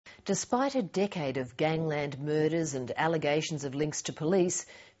Despite a decade of gangland murders and allegations of links to police,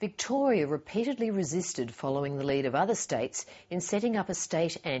 Victoria repeatedly resisted following the lead of other states in setting up a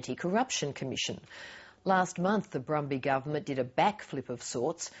state anti-corruption commission. Last month, the Brumby government did a backflip of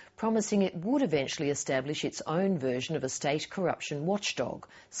sorts, promising it would eventually establish its own version of a state corruption watchdog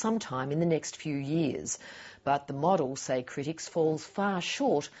sometime in the next few years. But the model, say critics, falls far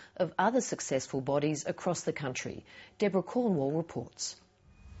short of other successful bodies across the country. Deborah Cornwall reports.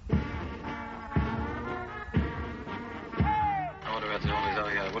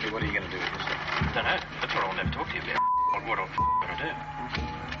 What are you going to do with this stuff? I don't know. That's what I'll never talk to you about. What I'm going to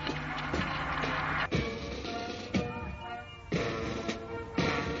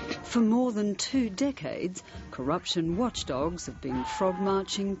do. For more than 2 decades, corruption watchdogs have been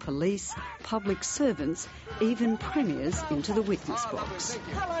frog-marching police, public servants, even premiers into the witness box.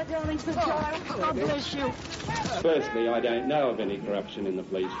 Hello, darlings. God bless you. Firstly, I don't know of any corruption in the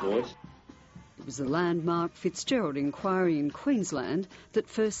police force. It was the landmark Fitzgerald inquiry in Queensland that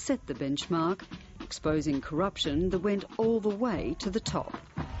first set the benchmark, exposing corruption that went all the way to the top.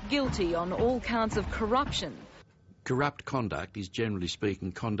 Guilty on all counts of corruption. Corrupt conduct is, generally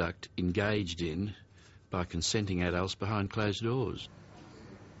speaking, conduct engaged in by consenting adults behind closed doors.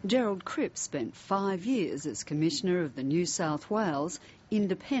 Gerald Cripps spent 5 years as Commissioner of the New South Wales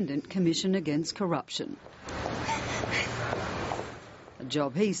Independent Commission Against Corruption. A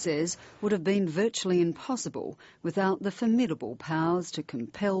job, he says, would have been virtually impossible without the formidable powers to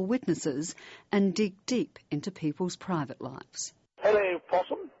compel witnesses and dig deep into people's private lives. Hello,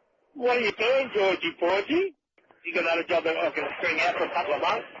 Possum. What are you doing, Georgie Porgy? You got another job that I can string out for a couple of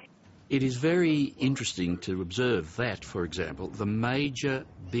months? It is very interesting to observe that, for example, the major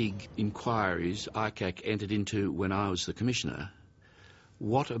big inquiries ICAC entered into when I was the Commissioner,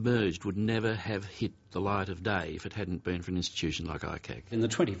 what emerged would never have hit the light of day if it hadn't been for an institution like ICAC. In the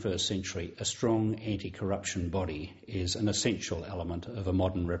 21st century, a strong anti-corruption body is an essential element of a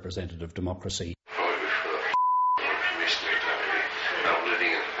modern representative democracy.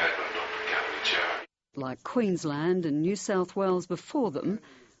 Like Queensland and New South Wales before them,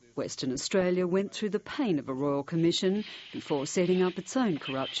 Western Australia went through the pain of a royal commission before setting up its own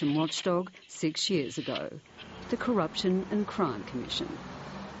corruption watchdog 6 years ago, the Corruption and Crime Commission.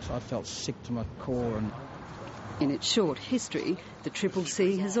 I felt sick to my core. In its short history, the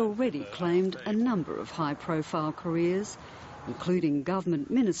CCC has already claimed a number of high-profile careers, including government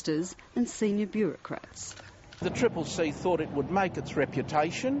ministers and senior bureaucrats. The CCC thought it would make its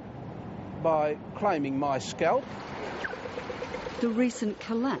reputation by claiming my scalp. The recent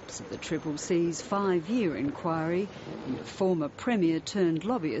collapse of the CCC's 5-year inquiry into former Premier turned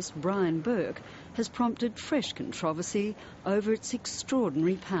lobbyist Brian Burke has prompted fresh controversy over its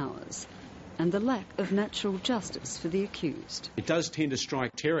extraordinary powers and the lack of natural justice for the accused. It does tend to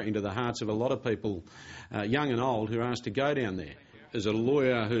strike terror into the hearts of a lot of people, young and old, who are asked to go down there. As a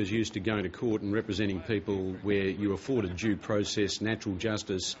lawyer who's used to going to court and representing people where you afforded due process, natural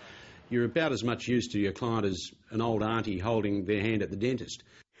justice, you're about as much used to your client as an old auntie holding their hand at the dentist.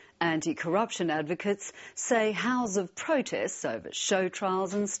 Anti-corruption advocates say howls of protests over show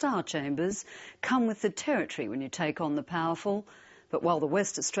trials and star chambers come with the territory when you take on the powerful. But while the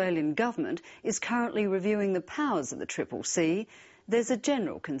West Australian government is currently reviewing the powers of the CCC, there's a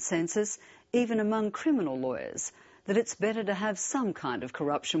general consensus, even among criminal lawyers, that it's better to have some kind of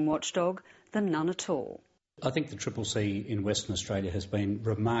corruption watchdog than none at all. I think the CCC in Western Australia has been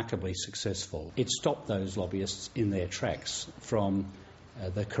remarkably successful. It stopped those lobbyists in their tracks from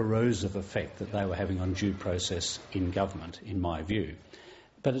the corrosive effect that they were having on due process in government, in my view.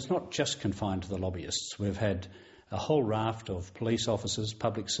 But it's not just confined to the lobbyists. We've had a whole raft of police officers,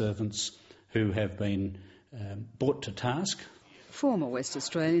 public servants, who have been brought to task. Former West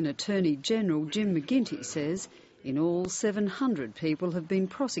Australian Attorney General Jim McGuinty says in all 700 people have been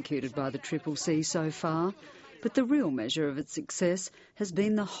prosecuted by the CCC so far, but the real measure of its success has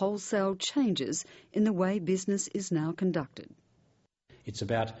been the wholesale changes in the way business is now conducted. It's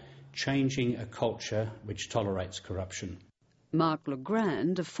about changing a culture which tolerates corruption. Mark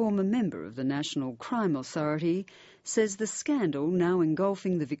Legrand, a former member of the National Crime Authority, says the scandal now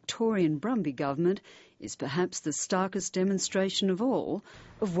engulfing the Victorian Brumby government is perhaps the starkest demonstration of all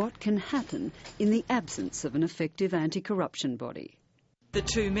of what can happen in the absence of an effective anti-corruption body. The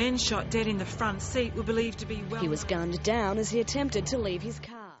 2 men shot dead in the front seat were believed to be He was gunned down as he attempted to leave his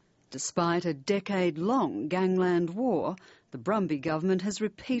car. Despite a decade-long gangland war, the Brumby government has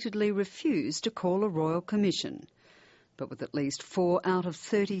repeatedly refused to call a royal commission. But with at least 4 out of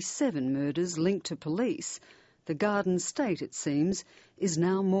 37 murders linked to police, the Garden State, it seems, is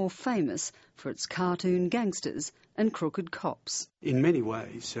now more famous for its cartoon gangsters and crooked cops. In many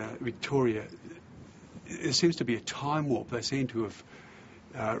ways, Victoria, there seems to be a time warp. They seem to have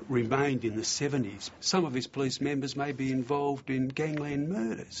remained in the 70s. Some of his police members may be involved in gangland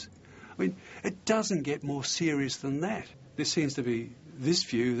murders. I mean, it doesn't get more serious than that. There seems to be this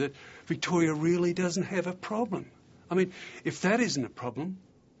view that Victoria really doesn't have a problem. I mean, if that isn't a problem,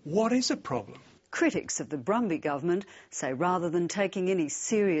 what is a problem? Critics of the Brumby government say rather than taking any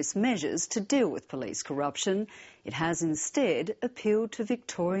serious measures to deal with police corruption, it has instead appealed to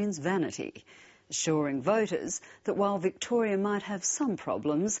Victorians' vanity, assuring voters that while Victoria might have some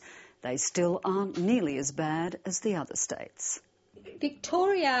problems, they still aren't nearly as bad as the other states.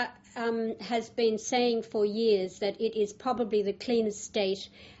 Victoria has been saying for years that it is probably the cleanest state,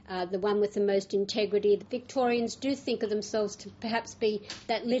 the one with the most integrity. The Victorians do think of themselves to perhaps be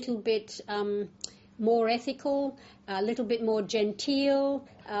that little bit more ethical, a little bit more genteel.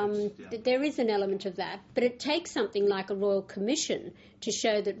 There is an element of that, but it takes something like a royal commission to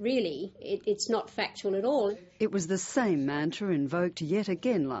show that really it's not factual at all. It was the same mantra invoked yet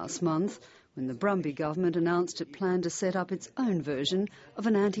again last month when the Brumby government announced it planned to set up its own version of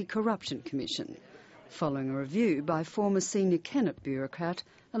an anti-corruption commission, following a review by former senior Kennett bureaucrat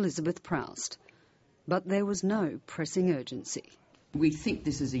Elizabeth Proust. But there was no pressing urgency. We think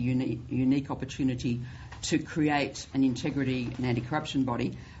this is a unique opportunity to create an integrity and anti-corruption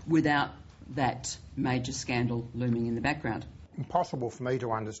body without that major scandal looming in the background. Impossible for me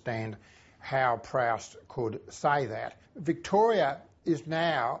to understand how Proust could say that. Victoria is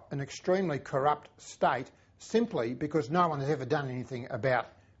now an extremely corrupt state simply because no one has ever done anything about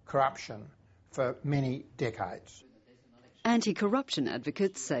corruption for many decades. Anti-corruption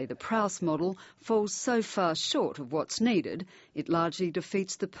advocates say the Proust model falls so far short of what's needed, it largely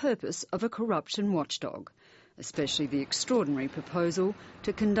defeats the purpose of a corruption watchdog, especially the extraordinary proposal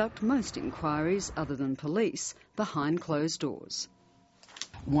to conduct most inquiries other than police behind closed doors.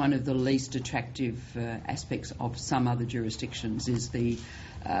 One of the least attractive aspects of some other jurisdictions is the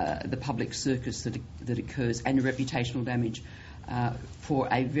public circus that occurs and the reputational damage for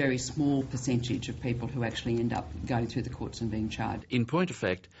a very small percentage of people who actually end up going through the courts and being charged. In point of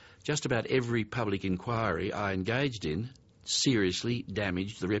fact, just about every public inquiry I engaged in seriously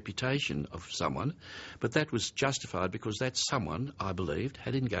damaged the reputation of someone, but that was justified because that someone, I believed,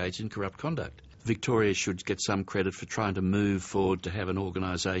 had engaged in corrupt conduct. Victoria should get some credit for trying to move forward to have an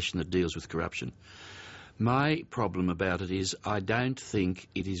organisation that deals with corruption. My problem about it is I don't think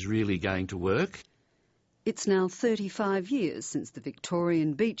it is really going to work. It's now 35 years since the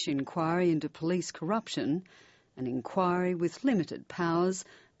Victorian Beach inquiry into police corruption, an inquiry with limited powers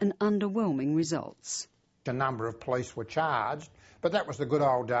and underwhelming results. A number of police were charged, but that was the good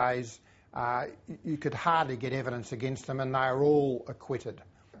old days. You could hardly get evidence against them and they were all acquitted.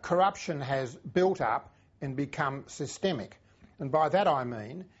 Corruption has built up and become systemic. And by that I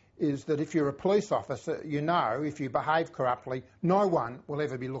mean is that if you're a police officer, you know if you behave corruptly, no one will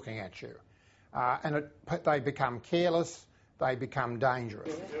ever be looking at you. They become careless, they become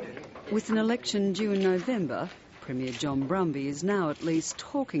dangerous. With an election due in November, Premier John Brumby is now at least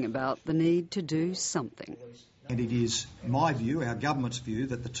talking about the need to do something. And it is my view, our government's view,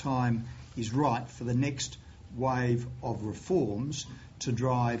 that the time is right for the next wave of reforms to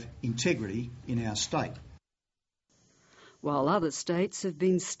drive integrity in our state. While other states have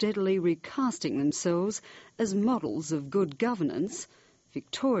been steadily recasting themselves as models of good governance,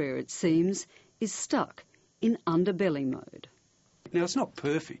 Victoria, it seems, is stuck in underbelly mode. Now, it's not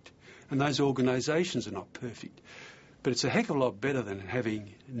perfect, and those organisations are not perfect, but it's a heck of a lot better than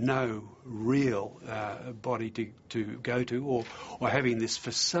having no real body to go to or having this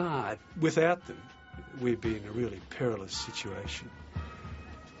facade. Without them, we'd be in a really perilous situation.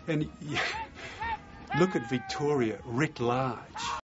 And look at Victoria writ large.